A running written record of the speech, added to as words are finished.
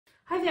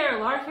Hi there,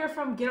 Laura here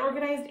from Get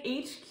Organized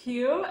HQ,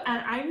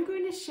 and I'm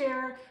going to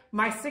share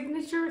my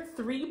signature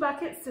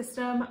 3-bucket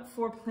system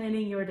for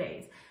planning your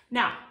days.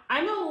 Now,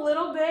 I'm a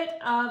little bit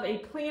of a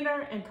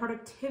planner and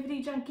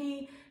productivity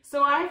junkie,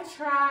 so I've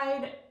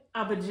tried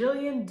a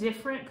bajillion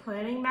different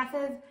planning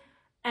methods,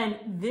 and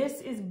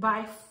this is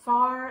by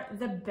far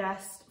the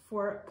best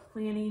for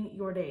planning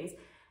your days.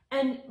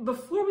 And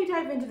before we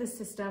dive into the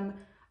system,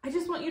 I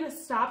just want you to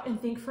stop and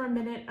think for a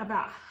minute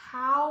about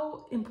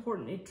how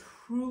important it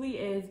truly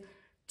is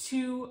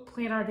to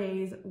plan our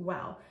days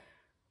well.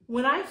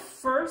 When I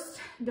first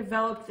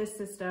developed this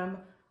system,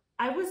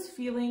 I was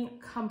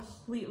feeling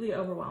completely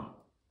overwhelmed.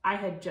 I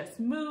had just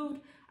moved,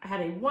 I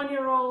had a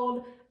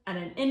 1-year-old and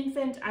an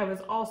infant. I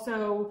was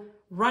also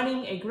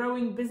running a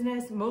growing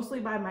business mostly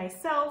by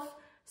myself.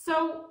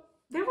 So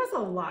there was a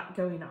lot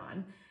going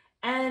on.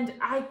 And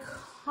I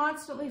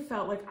constantly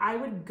felt like I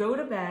would go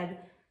to bed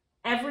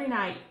every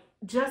night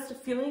just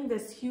feeling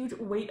this huge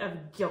weight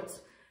of guilt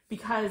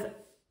because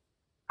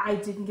I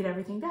didn't get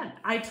everything done.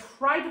 I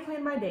tried to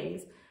plan my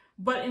days,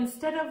 but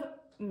instead of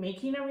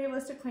making a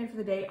realistic plan for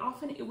the day,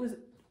 often it was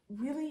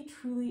really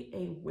truly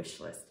a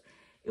wish list.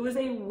 It was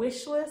a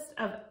wish list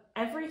of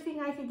everything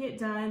I could get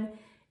done,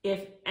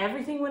 if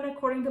everything went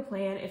according to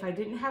plan, if I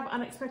didn't have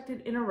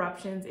unexpected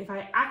interruptions, if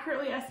I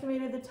accurately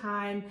estimated the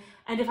time,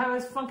 and if I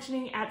was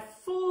functioning at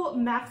full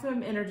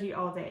maximum energy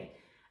all day.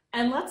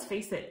 And let's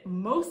face it,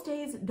 most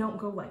days don't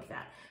go like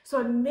that.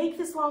 So I'd make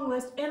this long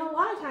list, and a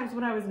lot of times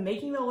when I was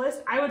making the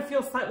list, I would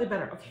feel slightly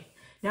better. Okay,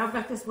 now I've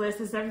got this list,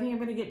 this is everything I'm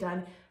gonna get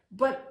done.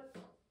 But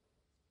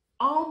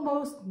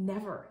almost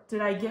never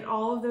did I get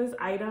all of those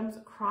items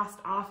crossed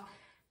off,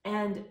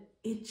 and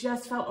it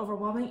just felt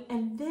overwhelming.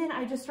 And then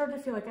I just started to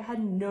feel like I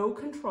had no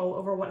control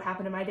over what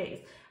happened in my days.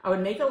 I would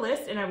make a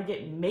list and I would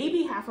get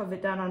maybe half of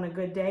it done on a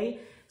good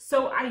day.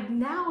 So I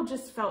now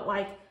just felt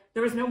like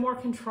there was no more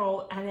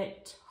control, and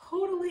it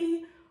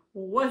totally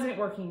wasn't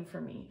working for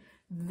me.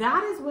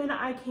 That is when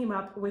I came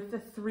up with the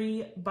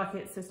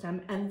 3-bucket system,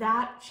 and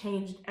that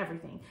changed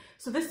everything.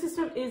 So this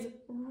system is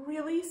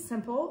really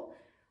simple,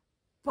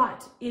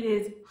 but it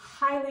is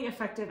highly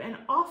effective, and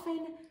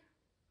often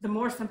the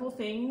more simple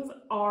things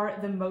are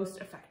the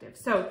most effective.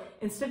 So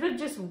instead of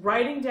just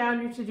writing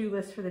down your to-do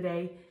list for the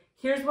day,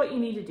 here's what you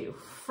need to do.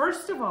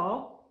 First of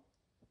all,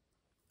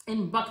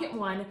 in bucket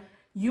 1,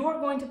 you are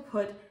going to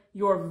put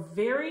your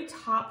very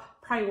top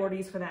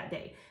priorities for that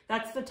day.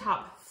 That's the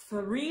top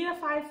 3 to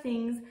 5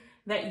 things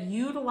that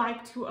you'd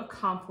like to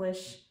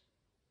accomplish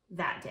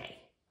that day.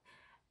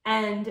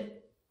 And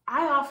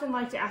I often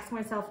like to ask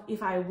myself,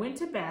 if I went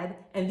to bed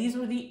and these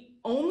were the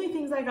only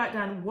things I got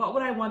done, what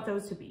would I want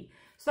those to be?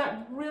 So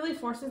that really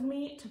forces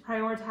me to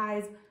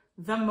prioritize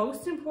the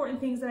most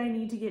important things that I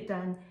need to get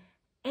done.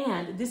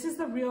 And this is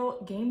the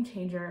real game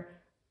changer.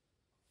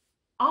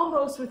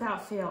 Almost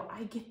without fail,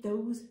 I get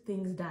those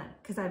things done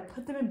because I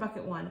put them in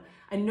bucket 1.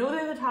 I know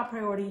they're the top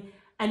priority,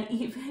 and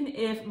even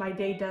if my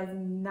day does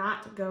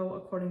not go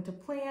according to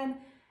plan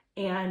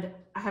and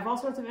I have all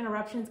sorts of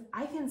interruptions,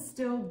 I can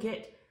still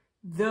get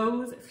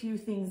those few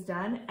things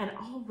done, and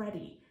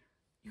already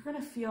you're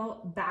gonna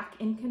feel back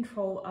in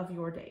control of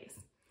your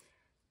days.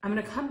 I'm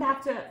gonna come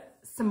back to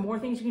some more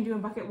things you can do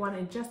in bucket 1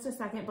 in just a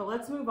second, but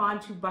let's move on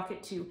to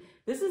bucket 2.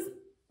 This is,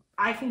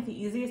 I think,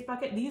 the easiest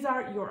bucket. These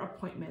are your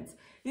appointments.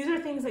 These are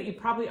things that you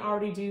probably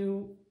already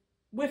do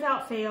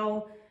without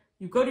fail.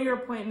 You go to your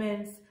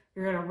appointments,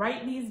 you're gonna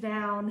write these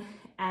down,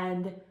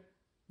 and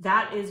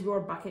that is your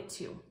bucket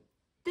 2.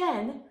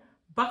 Then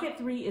bucket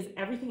 3 is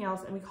everything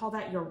else, and we call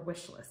that your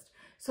wish list.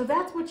 So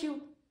that's what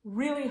you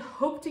really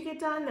hope to get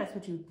done. That's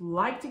what you'd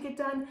like to get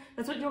done.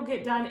 That's what you'll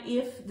get done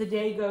if the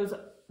day goes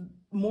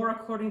more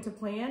according to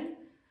plan.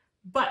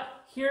 But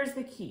here's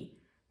the key.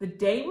 The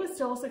day was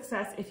still a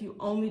success if you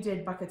only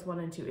did buckets 1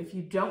 and 2. If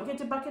you don't get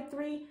to bucket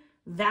 3,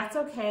 that's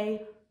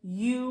okay.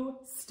 You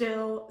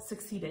still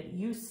succeeded.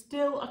 You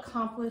still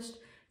accomplished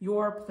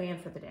your plan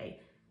for the day.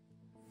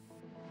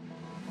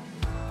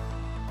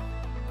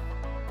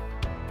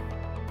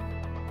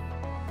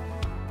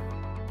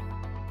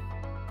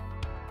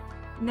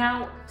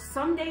 Now,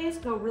 some days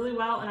go really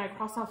well and I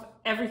cross off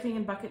everything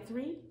in bucket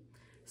 3.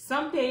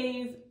 Some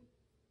days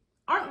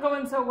aren't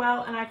going so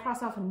well and I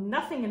cross off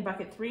nothing in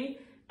bucket 3.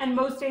 And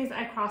most days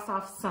I cross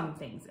off some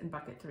things in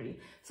bucket 3.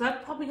 So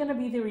that's probably gonna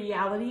be the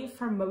reality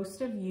for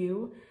most of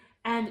you.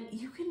 And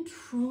you can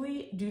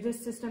truly do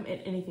this system in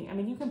anything. I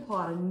mean, you can pull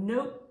out a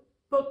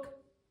notebook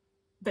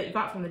that you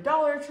got from the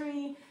Dollar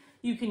Tree.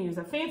 You can use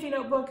a fancy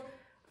notebook.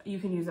 You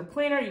can use a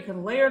planner. You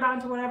can layer it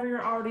onto whatever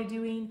you're already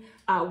doing.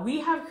 We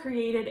have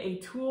created a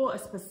tool, a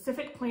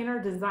specific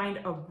planner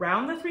designed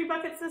around the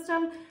 3-bucket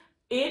system.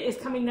 It is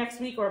coming next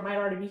week, or it might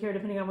already be here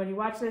depending on when you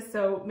watch this.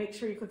 So make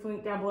sure you click the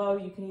link down below.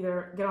 You can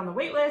either get on the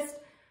wait list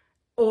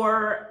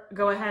or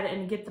go ahead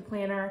and get the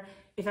planner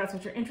if that's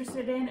what you're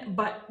interested in.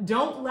 But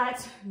don't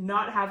let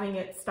not having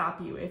it stop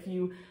you. If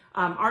you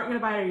aren't gonna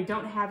buy it or you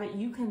don't have it,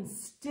 you can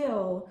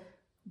still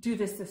do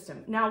this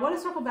system. Now I wanna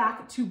circle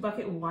back to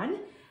bucket 1.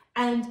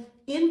 And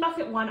in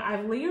bucket one,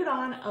 I've layered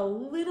on a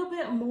little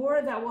bit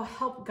more that will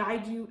help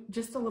guide you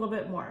just a little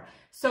bit more.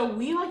 So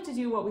we like to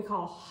do what we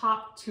call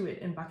HOP to it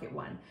in bucket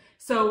one.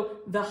 So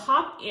the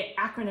HOP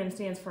acronym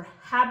stands for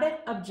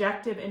habit,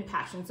 objective, and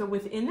passion. So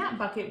within that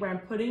bucket where I'm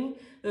putting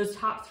those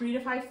top 3 to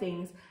 5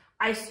 things,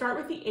 I start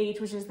with the H,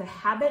 which is the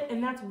habit,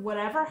 and that's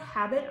whatever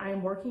habit I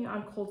am working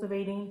on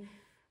cultivating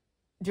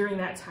during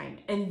that time.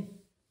 And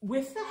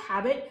with the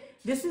habit,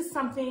 this is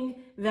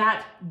something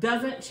that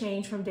doesn't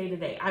change from day to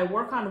day. I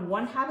work on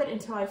one habit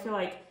until I feel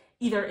like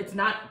either it's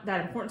not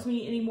that important to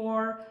me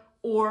anymore,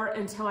 or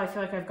until I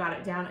feel like I've got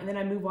it down, and then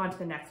I move on to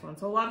the next one.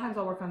 So a lot of times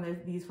I'll work on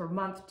these for a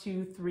month,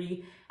 2,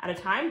 3 at a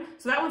time.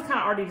 So that one's kind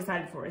of already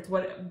decided for. It's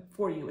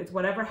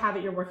whatever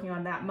habit you're working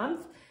on that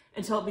month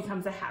until it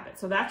becomes a habit.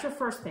 So that's your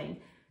first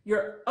thing.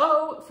 Your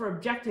O for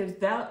objectives,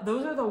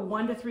 those are the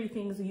 1 to 3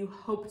 things that you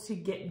hope to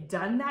get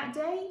done that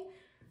day,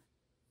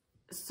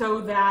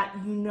 so that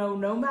you know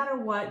no matter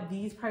what,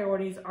 these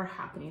priorities are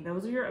happening.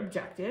 Those are your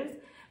objectives.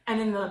 And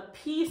then the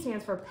P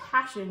stands for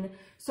passion.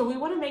 So we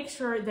want to make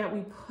sure that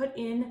we put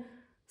in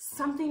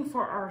something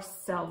for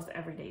ourselves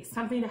every day,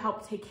 something to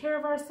help take care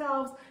of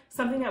ourselves,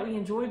 something that we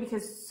enjoy,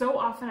 because so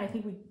often I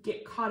think we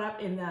get caught up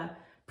in the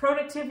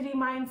productivity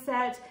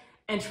mindset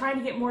and trying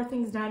to get more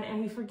things done, and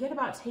we forget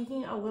about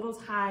taking a little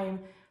time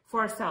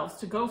for ourselves,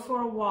 to go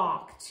for a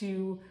walk,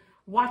 to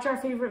watch our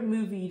favorite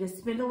movie, to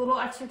spend a little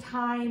extra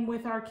time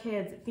with our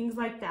kids, things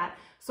like that.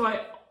 So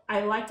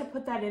I like to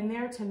put that in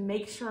there to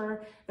make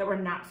sure that we're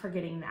not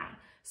forgetting that.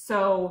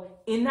 So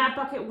in that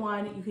bucket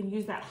one, you can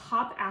use that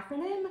HOP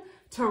acronym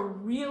to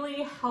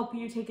really help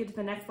you take it to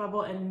the next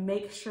level and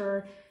make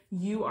sure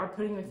you are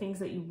putting the things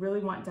that you really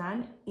want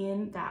done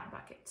in that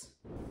bucket.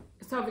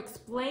 So I've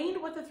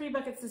explained what the 3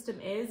 bucket system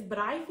is, but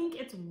I think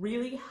it's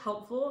really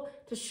helpful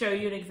to show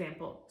you an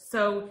example.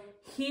 So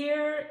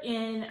here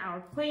in our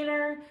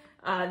planner,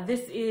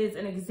 this is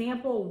an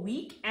example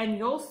week, and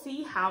you'll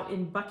see how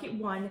in bucket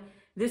 1,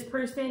 this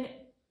person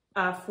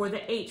for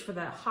the H, for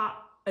the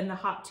HOP and the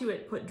HOP to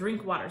it, put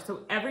drink water.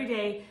 So every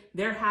day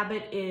their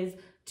habit is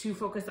to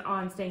focus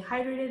on staying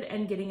hydrated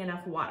and getting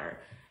enough water.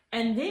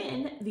 And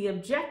then the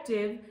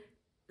objective,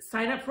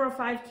 sign up for a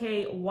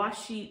 5K,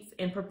 wash sheets,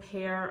 and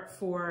prepare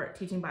for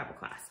teaching Bible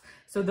class.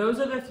 So those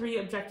are the 3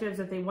 objectives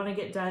that they want to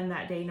get done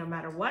that day no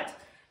matter what.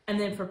 And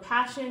then for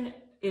passion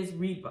is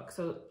read books,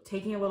 so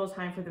taking a little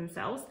time for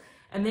themselves.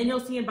 And then you'll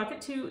see in bucket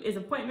 2 is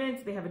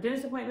appointments. They have a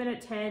dentist appointment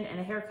at 10 and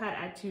a haircut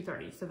at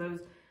 2:30. So those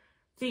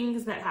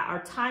things that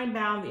are time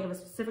bound, they have a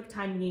specific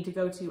time you need to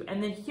go to.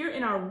 And then here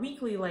in our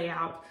weekly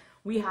layout,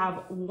 we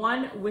have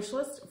 1 wish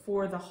list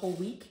for the whole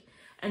week.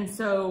 And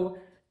so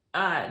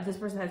this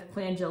person has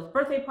planned Jill's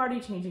birthday party,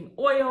 changing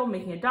oil,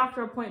 making a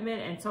doctor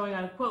appointment, and sewing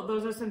on a quilt.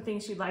 Those are some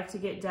things she'd like to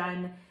get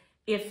done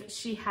if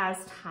she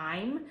has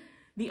time.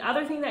 The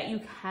other thing that you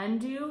can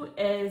do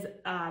is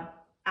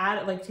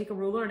take a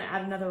ruler and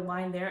add another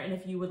line there. And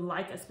if you would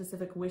like a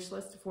specific wish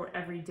list for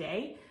every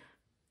day,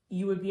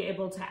 you would be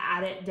able to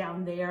add it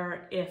down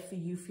there if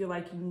you feel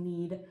like you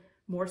need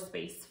more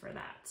space for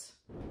that.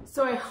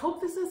 So I hope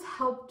this has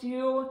helped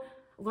you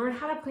learn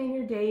how to plan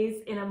your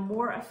days in a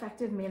more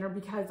effective manner,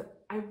 because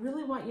I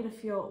really want you to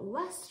feel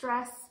less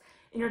stress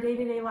in your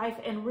day-to-day life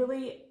and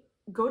really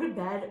go to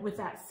bed with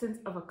that sense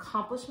of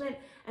accomplishment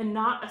and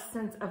not a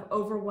sense of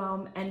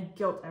overwhelm and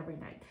guilt every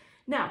night.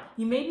 Now,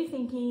 you may be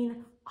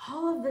thinking,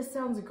 all of this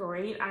sounds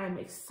great. I am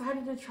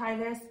excited to try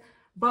this,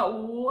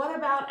 but what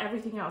about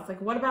everything else?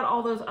 Like, what about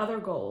all those other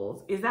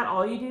goals? Is that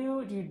all you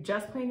do? Do you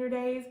just plan your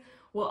days?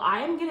 Well, I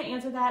am going to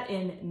answer that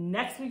in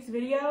next week's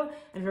video.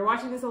 And if you're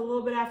watching this a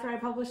little bit after I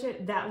publish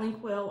it, that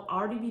link will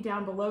already be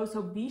down below.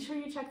 So be sure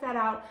you check that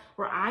out,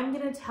 where I'm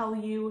going to tell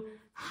you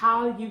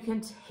how you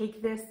can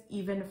take this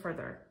even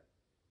further.